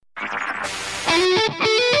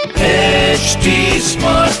HD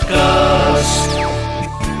Smartcast.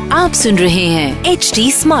 आप सुन रहे हैं HD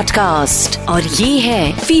Smartcast और ये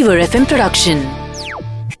है Fever FM production.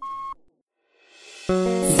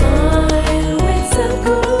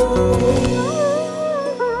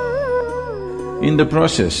 In the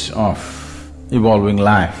process of evolving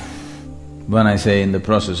life, when I say in the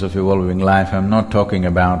process of evolving life, I'm not talking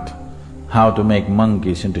about how to make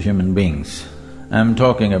monkeys into human beings. I'm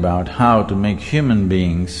talking about how to make human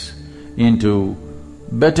beings into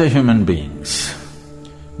better human beings.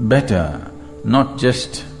 Better, not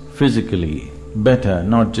just physically, better,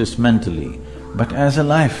 not just mentally, but as a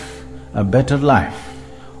life, a better life.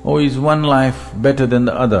 Oh, is one life better than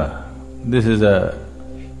the other? This is a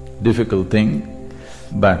difficult thing,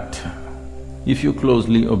 but if you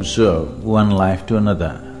closely observe one life to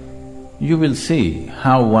another, you will see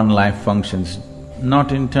how one life functions,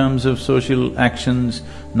 not in terms of social actions,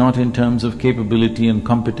 not in terms of capability and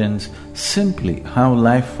competence, simply how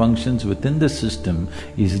life functions within the system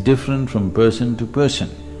is different from person to person.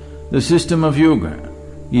 The system of yoga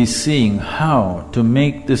is seeing how to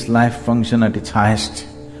make this life function at its highest.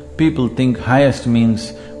 People think highest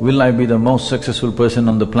means, will I be the most successful person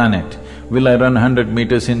on the planet? Will I run 100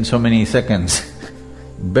 meters in so many seconds?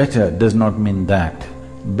 Better does not mean that.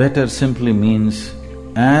 Better simply means,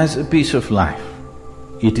 as a piece of life,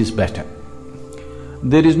 it is better.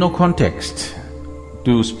 There is no context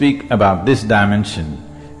to speak about this dimension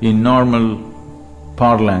in normal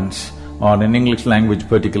parlance or in English language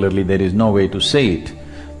particularly. There is no way to say it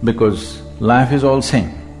because life is all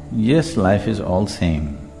same. Yes, life is all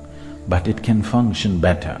same, but it can function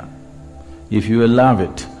better. If you allow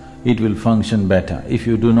it, it will function better. If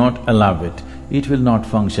you do not allow it, it will not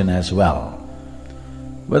function as well.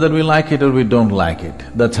 Whether we like it or we don't like it,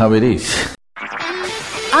 that's how it is.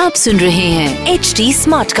 आप सुन रहे हैं HD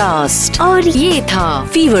Smartcast और ये था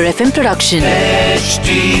Fever FM production.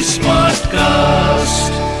 HD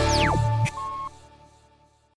Smartcast.